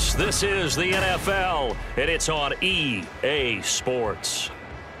this. This is the NFL, and it's on EA Sports.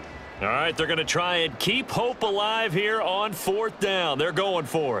 All right, they're going to try and keep hope alive here on fourth down. They're going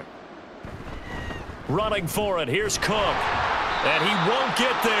for it. Running for it. Here's Cook. And he won't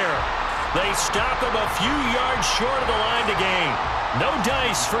get there. They stop him a few yards short of the line to gain. No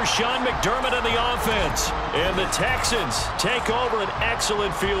dice for Sean McDermott and the offense. And the Texans take over an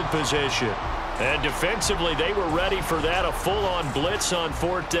excellent field position. And defensively, they were ready for that. A full-on blitz on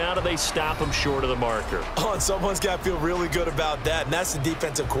fourth down, and they stop him short of the marker. Oh, and someone's got to feel really good about that, and that's the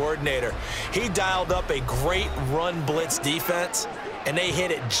defensive coordinator. He dialed up a great run blitz defense, and they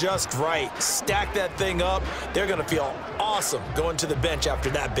hit it just right. Stack that thing up. They're going to feel awesome going to the bench after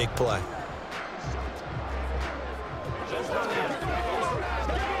that big play.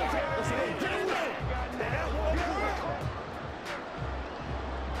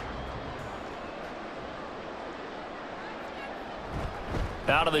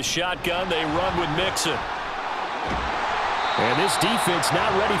 Out of the shotgun, they run with Mixon. And this defense not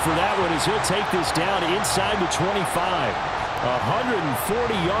ready for that one as he'll take this down inside the 25.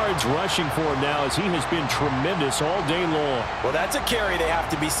 140 yards rushing for him now as he has been tremendous all day long. Well, that's a carry they have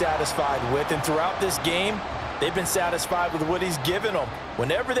to be satisfied with. And throughout this game, they've been satisfied with what he's given them.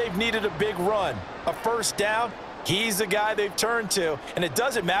 Whenever they've needed a big run, a first down, he's the guy they've turned to. And it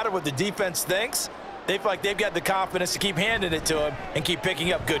doesn't matter what the defense thinks. They feel like they've got the confidence to keep handing it to him and keep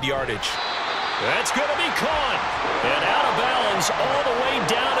picking up good yardage. That's going to be caught. And out of bounds all the way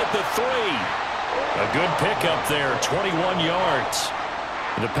down at the 3. A good pickup there, 21 yards.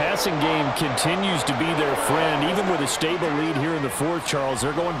 The passing game continues to be their friend. Even with a stable lead here in the fourth, Charles,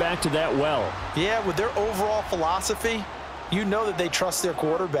 they're going back to that well. Yeah, with their overall philosophy, you know that they trust their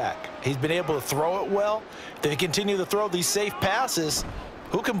quarterback. He's been able to throw it well. If they continue to throw these safe passes,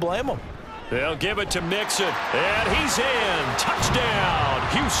 who can blame them? They'll give it to Mixon, and he's in. Touchdown,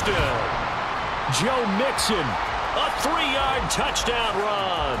 Houston. Joe Mixon. A 3-yard touchdown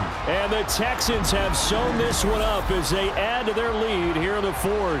run. And the Texans have sewn this one up as they add to their lead here in the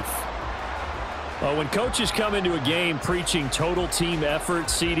fourth. Well, when coaches come into a game preaching total team effort,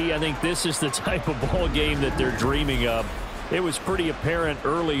 CD, I think this is the type of ball game that they're dreaming of. It was pretty apparent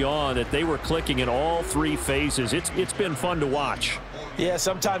early on that they were clicking in all 3 phases. It's been fun to watch. Yeah,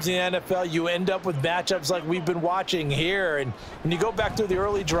 sometimes in the NFL, you end up with matchups like we've been watching here. And when you go back through the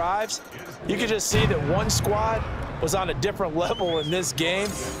early drives, you can just see that one squad was on a different level in this game.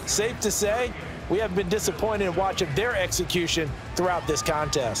 Safe to say, we haven't been disappointed in watching their execution throughout this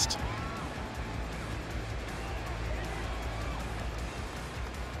contest.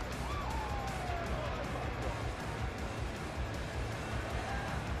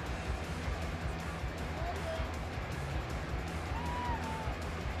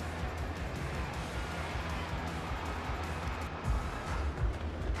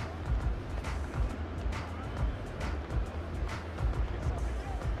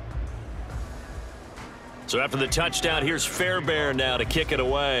 So after the touchdown, here's Fairbairn now to kick it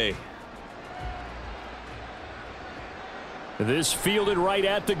away. This fielded right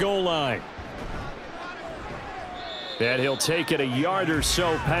at the goal line. And he'll take it a yard or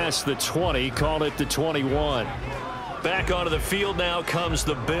so past the 20, call it the 21. Back onto the field now comes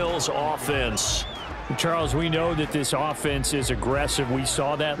the Bills offense. Charles, we know that this offense is aggressive. We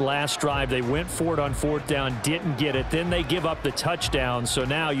saw that last drive. They went for it on fourth down, didn't get it. Then they give up the touchdown. So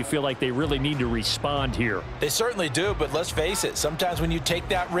now you feel like they really need to respond here. They certainly do, but let's face it. Sometimes when you take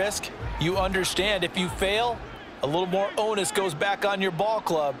that risk, you understand if you fail, a little more onus goes back on your ball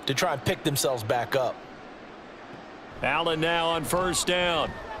club to try and pick themselves back up. Allen now on first down.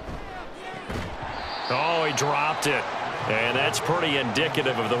 Oh, he dropped it. And that's pretty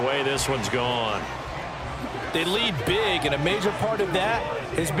indicative of the way this one's gone. They lead big, and a major part of that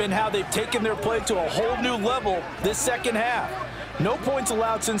has been how they've taken their play to a whole new level this second half. No points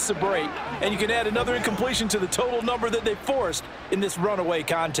allowed since the break, and you can add another incompletion to the total number that they forced in this runaway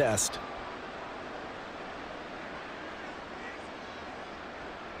contest.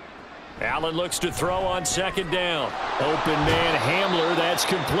 Allen looks to throw on second down. Open man Hamler, that's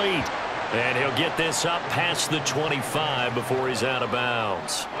complete. And he'll get this up past the 25 before he's out of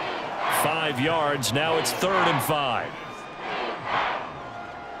bounds. 5 yards, now it's 3rd and 5.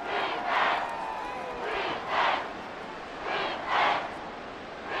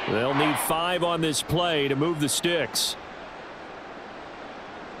 They'll need 5 on this play to move the sticks.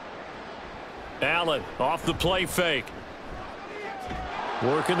 Allen off the play fake.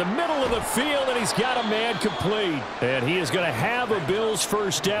 Work in the middle of the field, and he's got a man complete. And he is going to have a Bills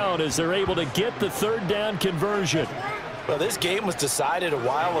first down as they're able to get the 3rd down conversion. Well, this game was decided a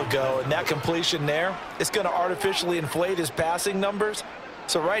while ago, and that completion there, it's going to artificially inflate his passing numbers.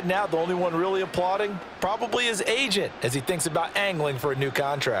 So right now, the only one really applauding probably his agent as he thinks about angling for a new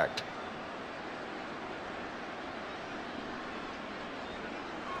contract.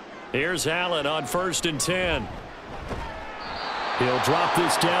 Here's Allen on 1st and 10. He'll drop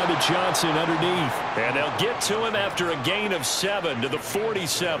this down to Johnson underneath. And they'll get to him after a gain of 7 to the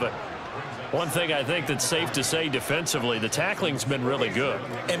 47. One thing I think that's safe to say defensively, the tackling's been really good.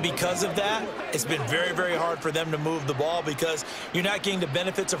 And because of that, it's been very, very hard for them to move the ball because you're not getting the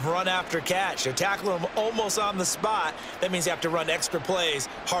benefits of run after catch. They're tackling them almost on the spot. That means you have to run extra plays,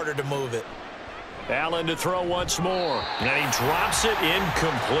 harder to move it. Allen to throw once more. And he drops it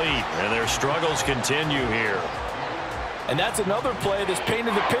incomplete. And their struggles continue here. And that's another play that's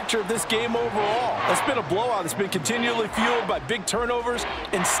painted the picture of this game overall. It's been a blowout. It's been continually fueled by big turnovers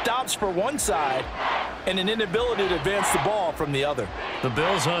and stops for one side and an inability to advance the ball from the other. The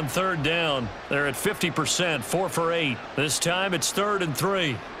Bills on 3rd down. They're at 50%, 4 for 8. This time it's 3rd and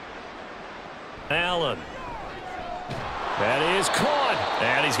 3. Allen. That is caught.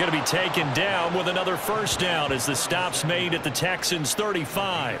 And he's going to be taken down with another first down as the stop's made at the Texans'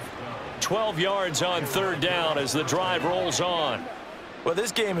 35. 12 yards on 3rd down as the drive rolls on. Well,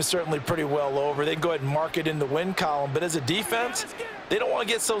 this game is certainly pretty well over. They can go ahead and mark it in the win column. But as a defense, they don't want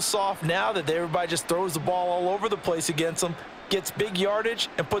to get so soft now that everybody just throws the ball all over the place against them, gets big yardage,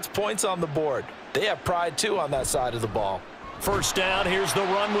 and puts points on the board. They have pride, too, on that side of the ball. First down, here's the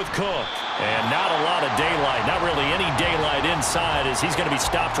run with Cook. And not a lot of daylight, not really any daylight inside as he's going to be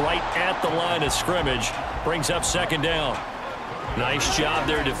stopped right at the line of scrimmage. Brings up 2nd down. Nice job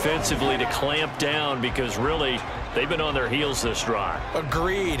there defensively to clamp down because really they've been on their heels this drive.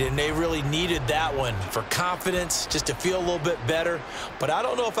 Agreed, and they really needed that one for confidence, just to feel a little bit better. But I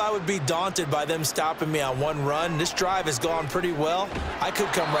don't know if I would be daunted by them stopping me on one run. This drive has gone pretty well. I could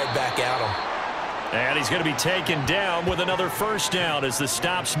come right back at them. And he's going to be taken down with another first down as the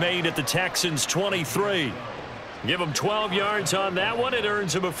stop's made at the Texans' 23. Give him 12 yards on that one. It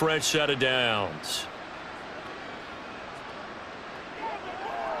earns him a fresh set of downs.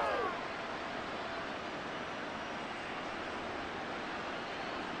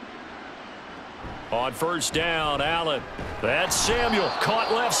 On first down, Allen. That's Samuel,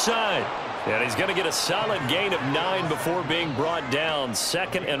 caught left side. And he's going to get a solid gain of 9 before being brought down.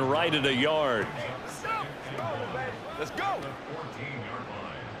 2nd and right at a yard. Let's go.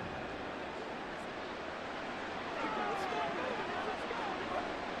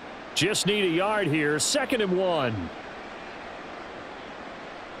 Just need a yard here. 2nd and 1.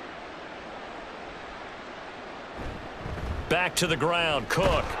 Back to the ground,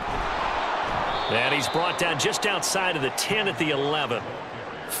 Cook. And he's brought down just outside of the 10 at the 11.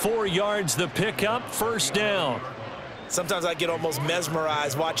 4 yards the pickup, first down. Sometimes I get almost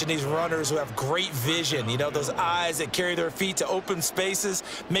mesmerized watching these runners who have great vision. You know, those eyes that carry their feet to open spaces,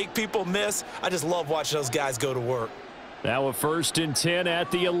 make people miss. I just love watching those guys go to work. Now a 1st and 10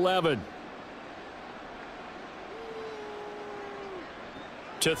 at the 11.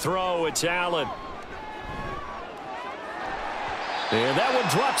 To throw, it's Allen. And that one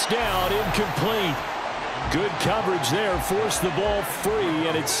drops down, incomplete. Good coverage there, forced the ball free,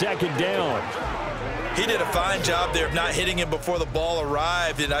 and it's 2nd down. He did a fine job there of not hitting him before the ball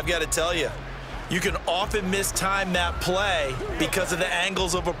arrived, and I've got to tell you, you can often mistime that play because of the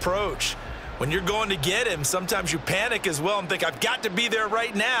angles of approach. When you're going to get him, sometimes you panic as well and think, I've got to be there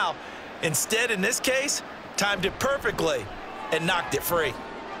right now. Instead, in this case, timed it perfectly and knocked it free.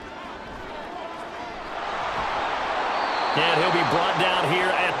 And he'll be brought down here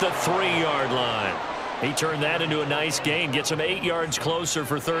at the 3-yard line. He turned that into a nice gain, gets him 8 yards closer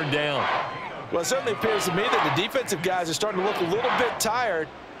for 3rd down. Well, it certainly appears to me that the defensive guys are starting to look a little bit tired.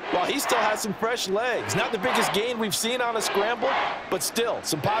 Well, he still has some fresh legs. Not the biggest gain we've seen on a scramble, but still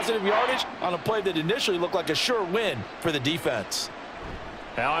some positive yardage on a play that initially looked like a sure win for the defense.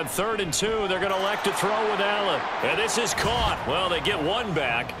 Now on 3rd and 2, they're going to elect to throw with Allen. And this is caught. Well, they get one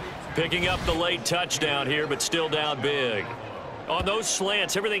back, picking up the late touchdown here, but still down big. On those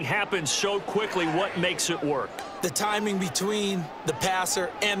slants, everything happens so quickly. What makes it work? The timing between the passer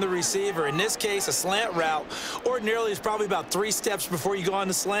and the receiver. In this case, a slant route ordinarily is probably about 3 steps before you go on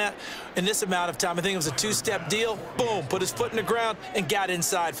the slant. In this amount of time, I think it was a 2-step deal. Boom, put his foot in the ground and got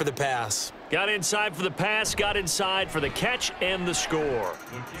inside for the pass. Got inside for the pass, got inside for the catch and the score.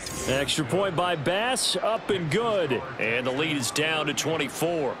 Extra point by Bass, up and good. And the lead is down to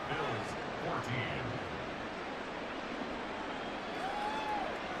 24.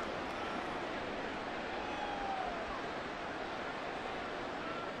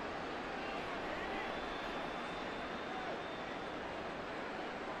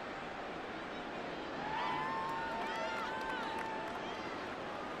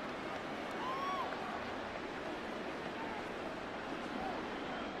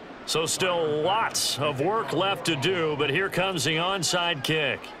 So still lots of work left to do, but here comes the onside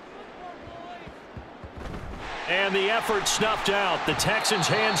kick. And the effort snuffed out. The Texans'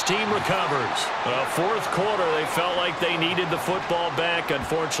 hands team recovers. Fourth quarter, they felt like they needed the football back.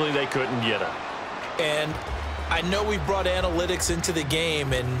 Unfortunately, they couldn't get it. And I know we brought analytics into the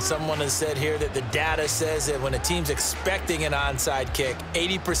game, and someone has said here that the data says that when a team's expecting an onside kick,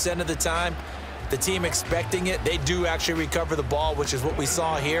 80% of the time, the team expecting it, they do actually recover the ball, which is what we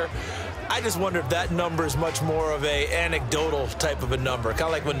saw here. I just wonder if that number is much more of a anecdotal type of a number. Kind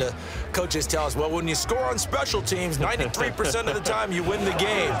of like when the coaches tell us, well, when you score on special teams, 93% of the time you win the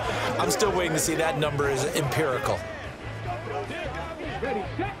game. I'm still waiting to see that number is empirical.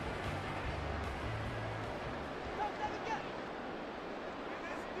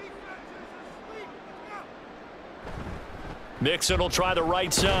 Mixon will try the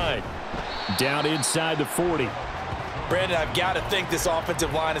right side. Down inside the 40. Brandon, I've got to think this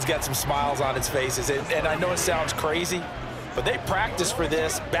offensive line has got some smiles on its faces. And I know it sounds crazy, but they practiced for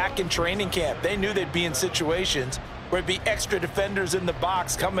this back in training camp. They knew they'd be in situations where there'd be extra defenders in the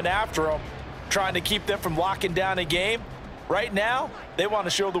box coming after them, trying to keep them from locking down a game. Right now, they want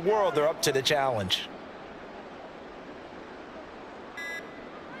to show the world they're up to the challenge.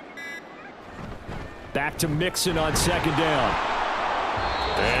 Back to Mixon on 2nd down.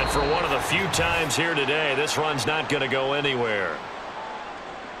 And for one of the few times here today, this run's not going to go anywhere.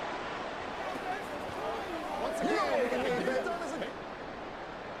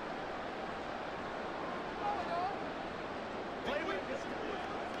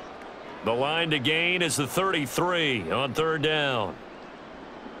 The line to gain is the 33 on 3rd down.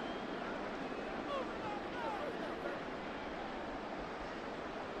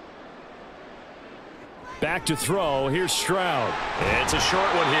 Back to throw. Here's Stroud. It's a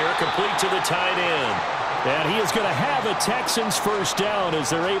short one here, complete to the tight end. And he is going to have a Texans first down as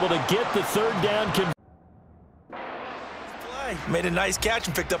they're able to get the 3rd down. Made a nice catch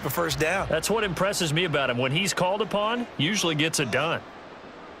and picked up a first down. That's what impresses me about him. When he's called upon, usually gets it done.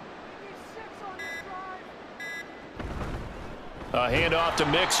 A handoff to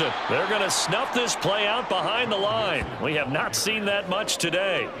Mixon. They're going to snuff this play out behind the line. We have not seen that much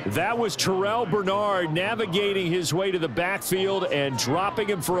today. That was Terrell Bernard navigating his way to the backfield and dropping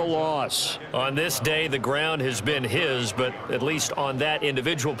him for a loss. On this day, the ground has been his, but at least on that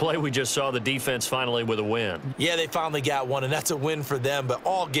individual play, we just saw the defense finally with a win. Yeah, they finally got one, and that's a win for them, but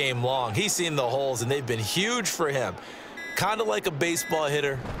all game long, he's seen the holes, and they've been huge for him. Kind of like a baseball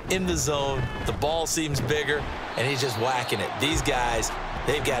hitter in the zone. The ball seems bigger, and he's just whacking it. These guys,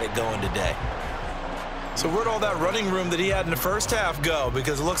 they've got it going today. So where'd all that running room that he had in the first half go?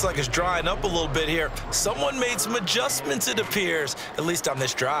 Because it looks like it's drying up a little bit here. Someone made some adjustments, it appears, at least on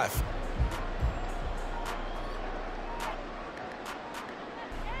this drive.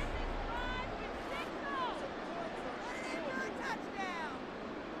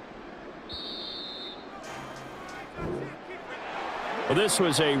 Well, this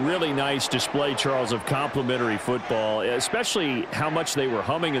was a really nice display, Charles, of complimentary football, especially how much they were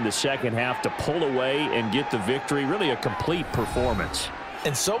humming in the second half to pull away and get the victory. Really a complete performance.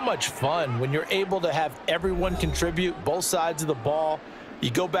 And so much fun when you're able to have everyone contribute, both sides of the ball. You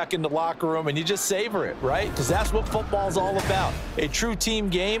go back in the locker room and you just savor it, right? Because that's what football's all about. A true team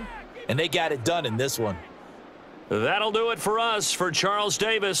game, and they got it done in this one. That'll do it for us. For Charles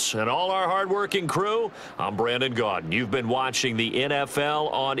Davis and all our hardworking crew, I'm Brandon Gaudin. You've been watching the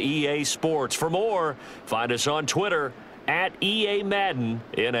NFL on EA Sports. For more, find us on Twitter @EA Madden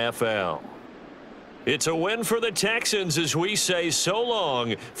NFL. It's a win for the Texans as we say so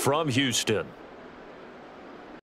long from Houston.